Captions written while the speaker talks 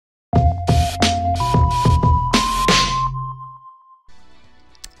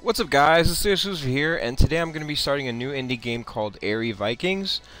What's up, guys? It's Xclusive here, and today I'm going to be starting a new indie game called AERY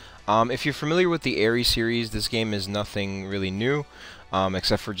Vikings. If you're familiar with the AERY series, this game is nothing really new,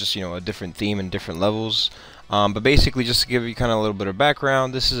 except for just, a different theme and different levels. But basically, just to give you kind of a little bit of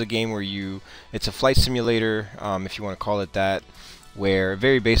background, this is a game where it's a flight simulator, if you want to call it that, where a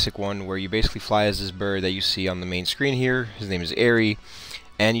very basic one, where you basically fly as this bird that you see on the main screen here. His name is AERY.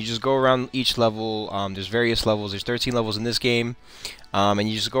 And you just go around each level. There's various levels. There's 13 levels in this game. And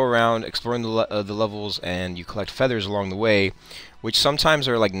you just go around exploring the levels, and you collect feathers along the way, which sometimes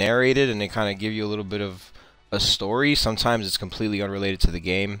are like narrated, and they kind of give you a little bit of a story. Sometimes it's completely unrelated to the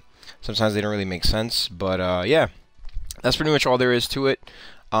game. Sometimes they don't really make sense. But yeah, that's pretty much all there is to it.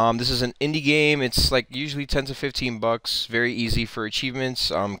 This is an indie game. It's like usually 10 to 15 bucks. Very easy for achievements,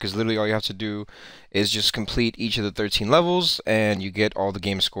 because literally all you have to do is just complete each of the 13 levels, and you get all the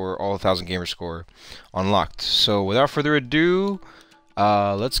game score, all 1,000 gamer score unlocked. So without further ado,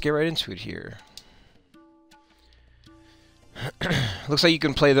 let's get right into it here. Looks like you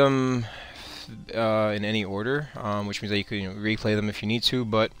can play them in any order, which means that you can replay them if you need to,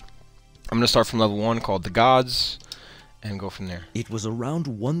 but I'm going to start from level 1 called the Gods, and go from there. It was around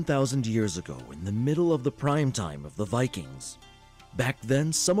 1,000 years ago, in the middle of the prime time of the Vikings. Back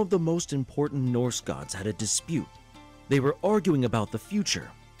then, some of the most important Norse gods had a dispute. They were arguing about the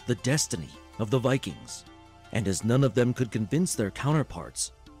future, the destiny of the Vikings. And as none of them could convince their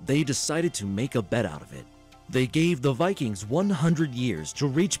counterparts, they decided to make a bet out of it. They gave the Vikings 100 years to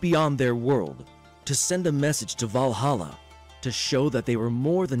reach beyond their world, to send a message to Valhalla, to show that they were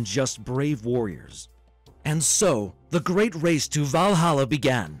more than just brave warriors. And so, the great race to Valhalla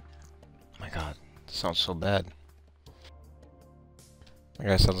began. Oh my god, this sounds so bad. That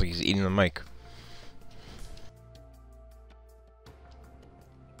guy sounds like he's eating the mic.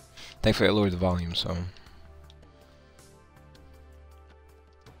 Thankfully I lowered the volume, so...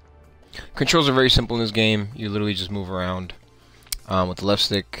 Controls are very simple in this game. You literally just move around. With the left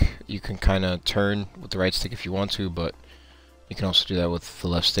stick, you can kind of turn with the right stick if you want to, but you can also do that with the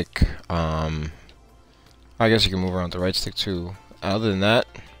left stick. I guess you can move around with the right stick too. Other than that,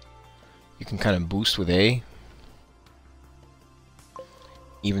 you can kind of boost with A,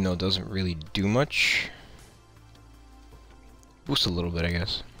 even though it doesn't really do much. Boost a little bit, I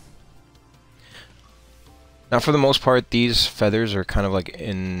guess. Now, for the most part, these feathers are kind of like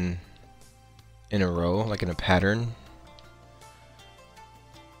in a row, like in a pattern.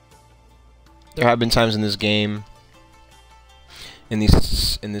 There have been times in this game, in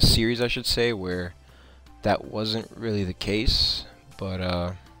this series, I should say, where that wasn't really the case, but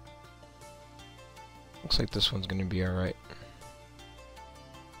looks like this one's gonna be alright.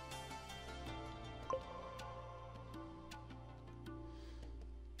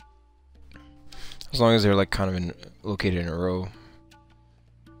 As long as they're like kind of located in a row,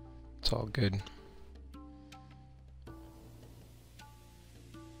 it's all good.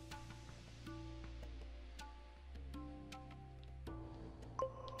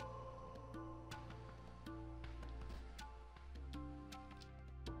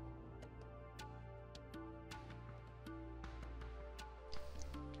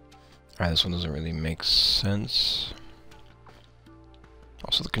 Alright, this one doesn't really make sense.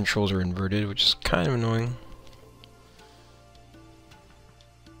 Also, the controls are inverted, which is kind of annoying.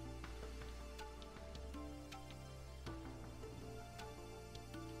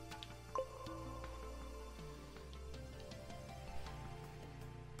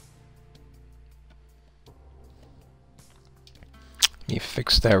 Let me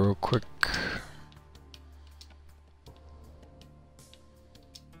fix that real quick.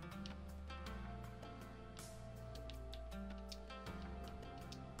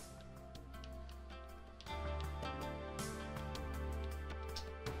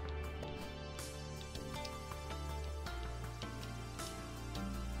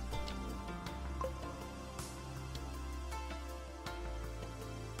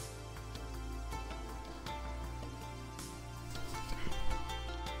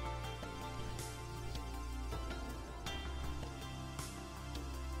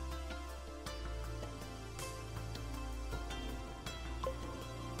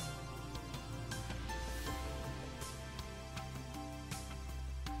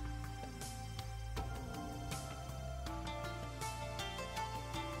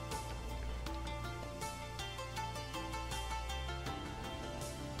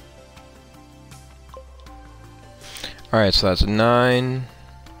 Alright, so that's a 9.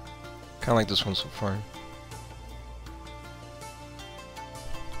 Kinda like this one so far.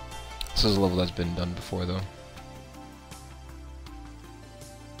 This is a level that's been done before, though.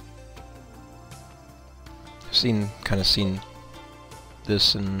 I've kind of seen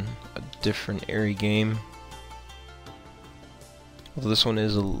this in a different AERY game. Although this one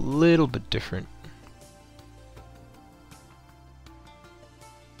is a little bit different.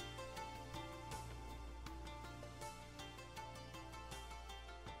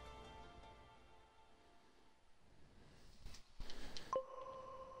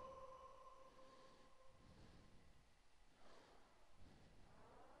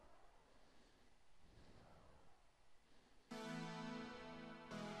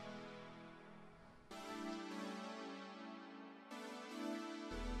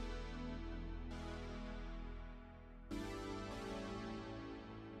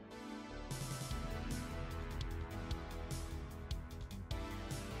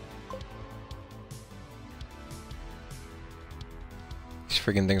 These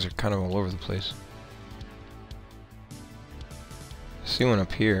freaking things are kind of all over the place. I see one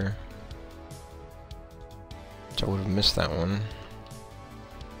up here, which I would have missed that one.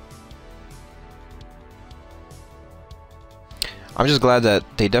 I'm just glad that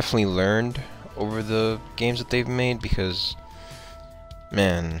they definitely learned over the games that they've made, because,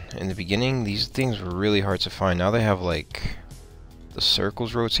 man, in the beginning, these things were really hard to find. Now they have, like, the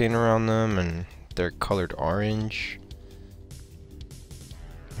circles rotating around them, and they're colored orange.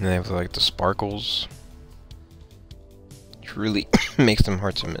 And they have, like, the sparkles, which really makes them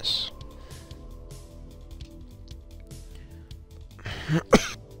hard to miss.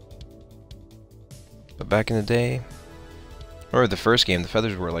 But back in the day, or the first game, the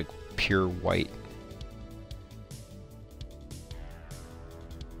feathers were like pure white.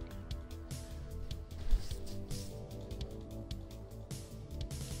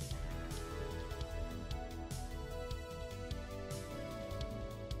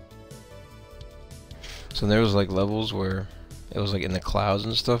 So there was like levels where it was like in the clouds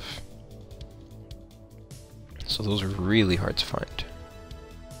and stuff. So those were really hard to find.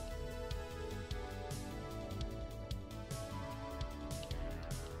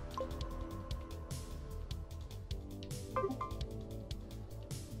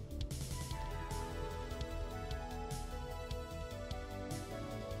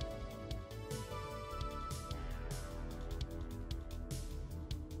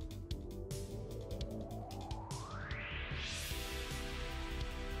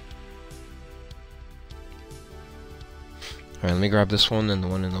 Alright, let me grab this one and the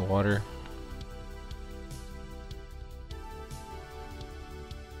one in the water.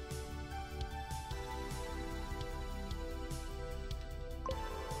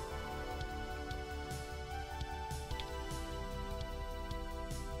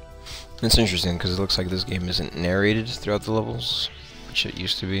 It's interesting because it looks like this game isn't narrated throughout the levels, which it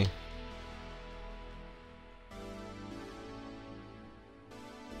used to be.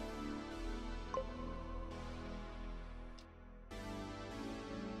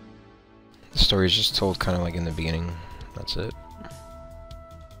 The story is just told kind of like in the beginning. That's it.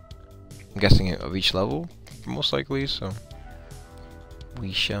 I'm guessing of each level, most likely, so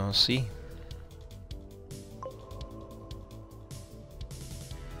we shall see.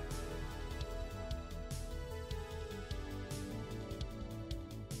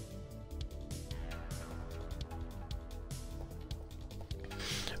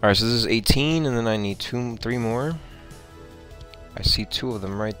 Alright, so this is 18, and then I need 3 more. I see 2 of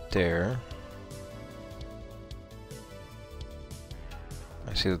them right there.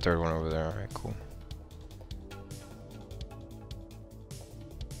 I see the 3rd one over there. Alright, cool.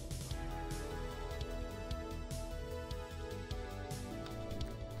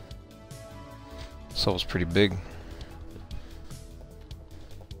 This level's pretty big.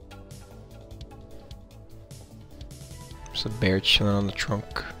 There's a bear chilling on the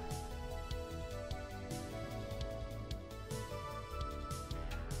trunk.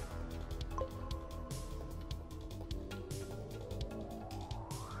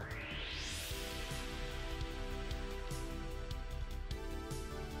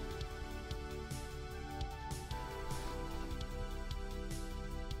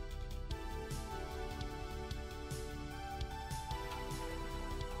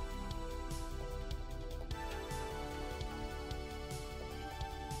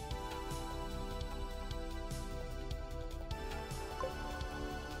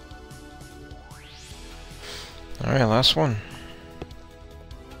 Alright, last one.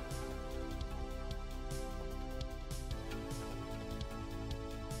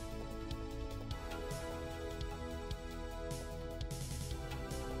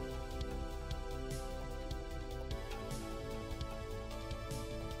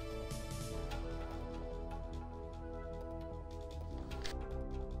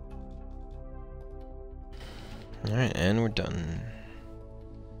 Alright, and we're done.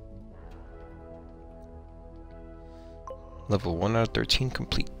 Level 1 out of 13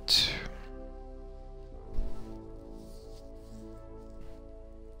 complete.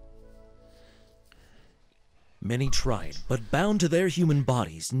 Many tried, but bound to their human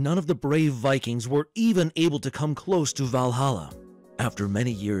bodies, none of the brave Vikings were even able to come close to Valhalla. After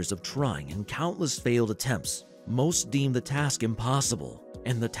many years of trying and countless failed attempts, most deemed the task impossible,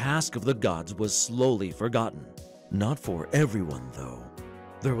 and the task of the gods was slowly forgotten. Not for everyone, though.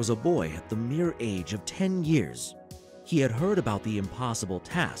 There was a boy at the mere age of 10 years. He had heard about the impossible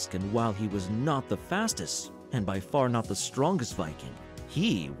task, and while he was not the fastest, and by far not the strongest Viking,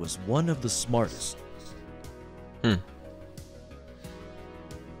 he was one of the smartest. This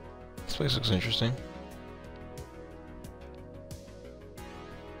place looks interesting.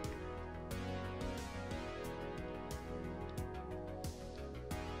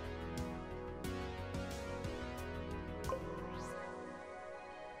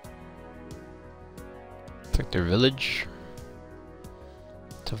 It's like their village.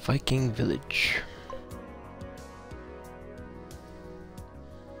 It's a Viking village.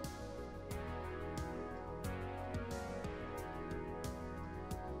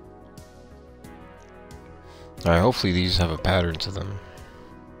 Alright, hopefully these have a pattern to them.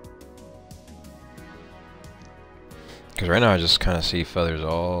 Because right now I just kind of see feathers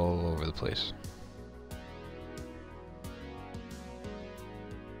all over the place.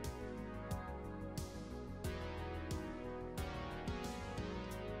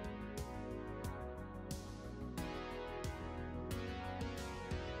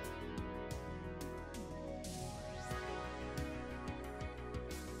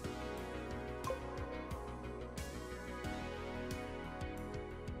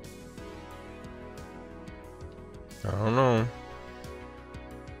 I don't know.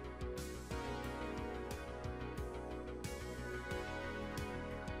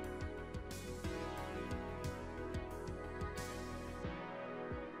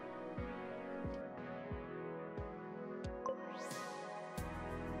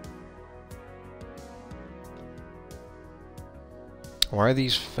 Why are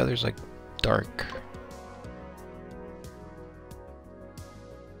these feathers like dark?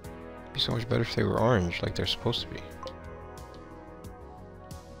 It'd be so much better if they were orange like they're supposed to be.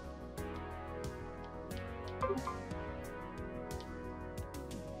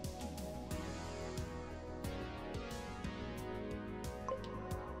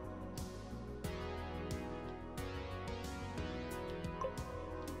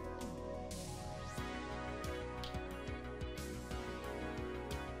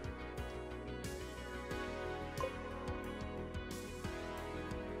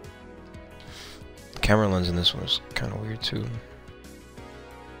 Camera lens in this one is kind of weird too.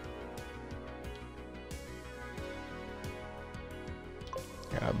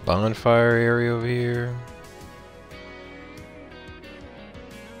 Got a bonfire area over here.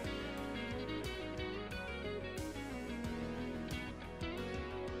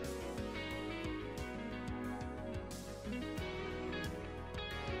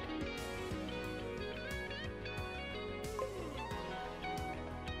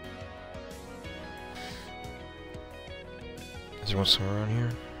 Is there one somewhere around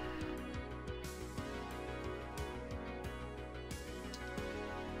here?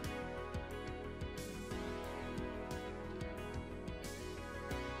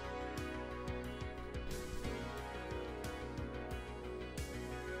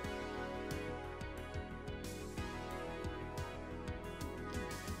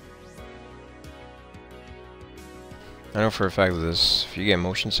 I know for a fact that this, if you get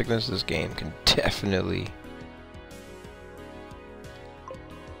motion sickness, this game can definitely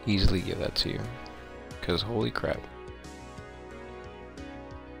easily give that to you, because holy crap.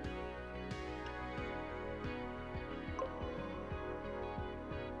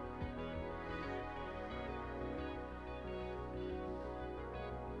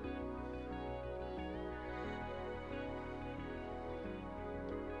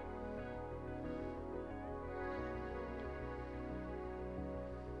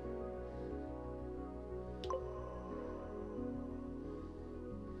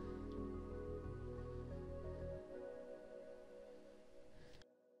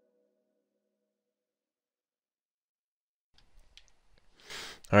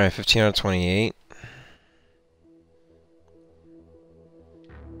 Alright, 15 out of 28.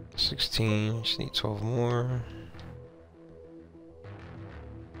 16, just need 12 more.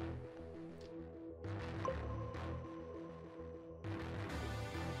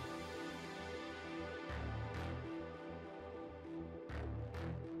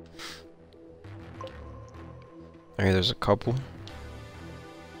 Alright, there's a couple.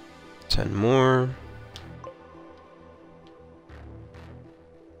 10 more.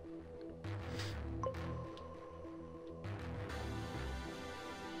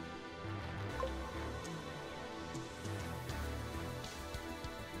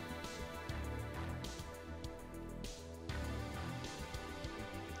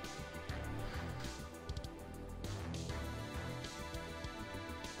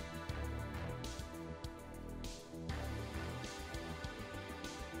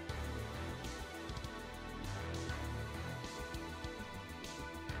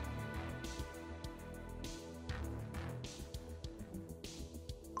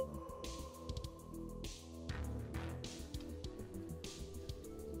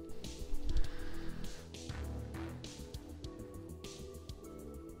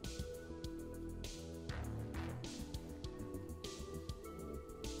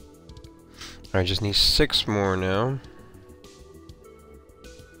 I just need 6 more now.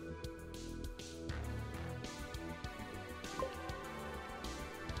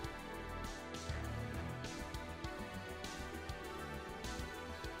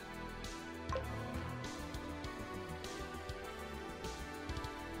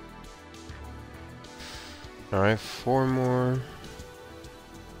 Alright, 4 more.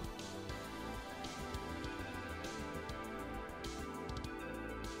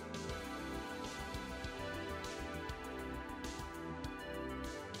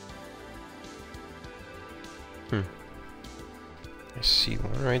 I see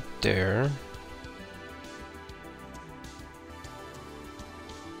one right there.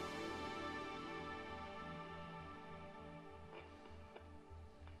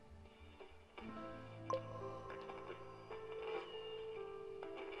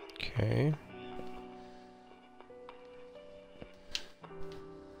 Okay.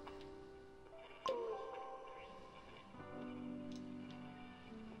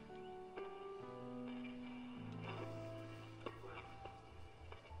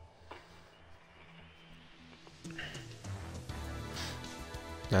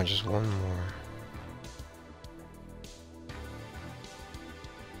 Now just one more.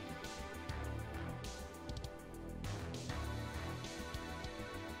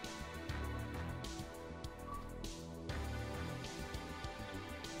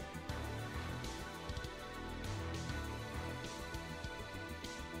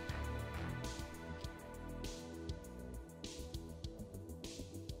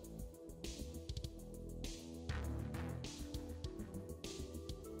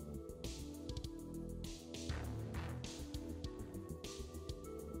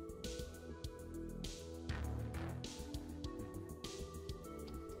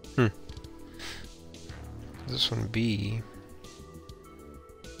 This one B.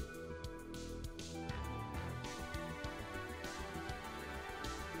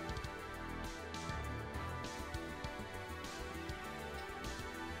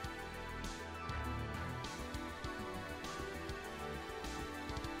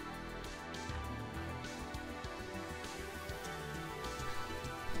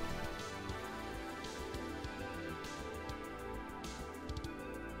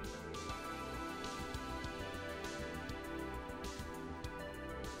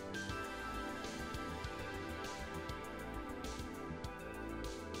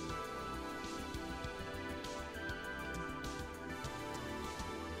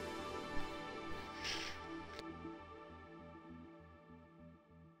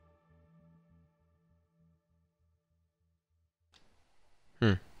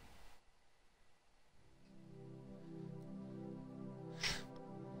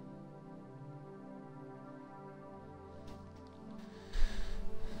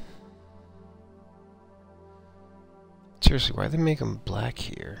 Seriously, why do they make them black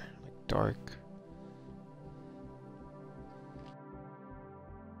here? Like dark.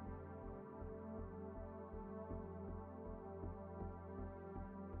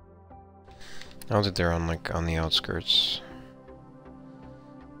 I don't think they're on like on the outskirts.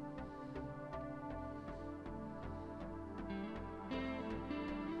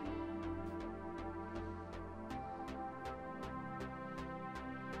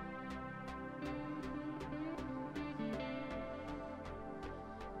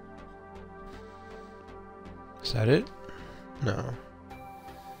 Is that it? No.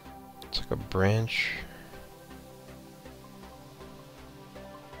 It's like a branch.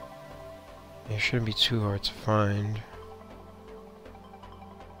 It shouldn't be too hard to find.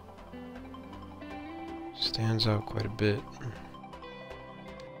 Stands out quite a bit.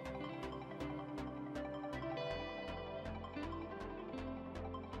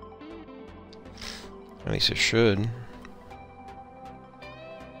 At least it should.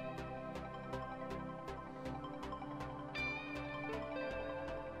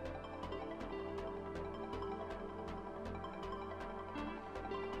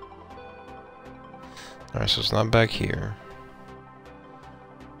 Alright, so it's not back here.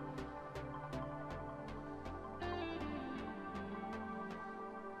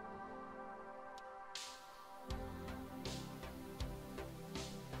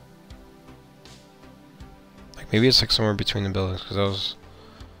 Like maybe it's like somewhere between the buildings, because that was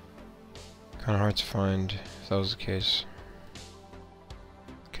kind of hard to find if that was the case.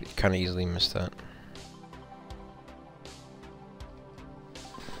 Could kind of easily miss that.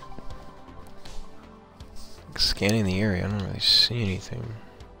 Scanning the area, I don't really see anything.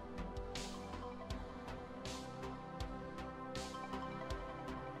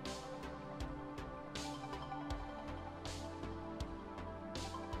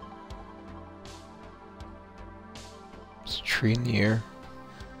 It's a tree in the air.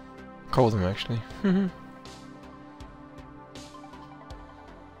 A couple of them, actually.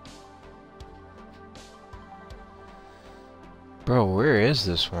 Bro, where is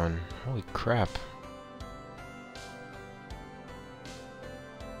this one? Holy crap.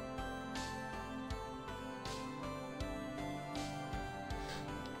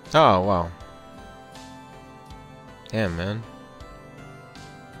 Oh, wow. Damn, man.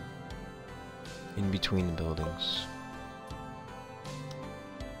 In between the buildings.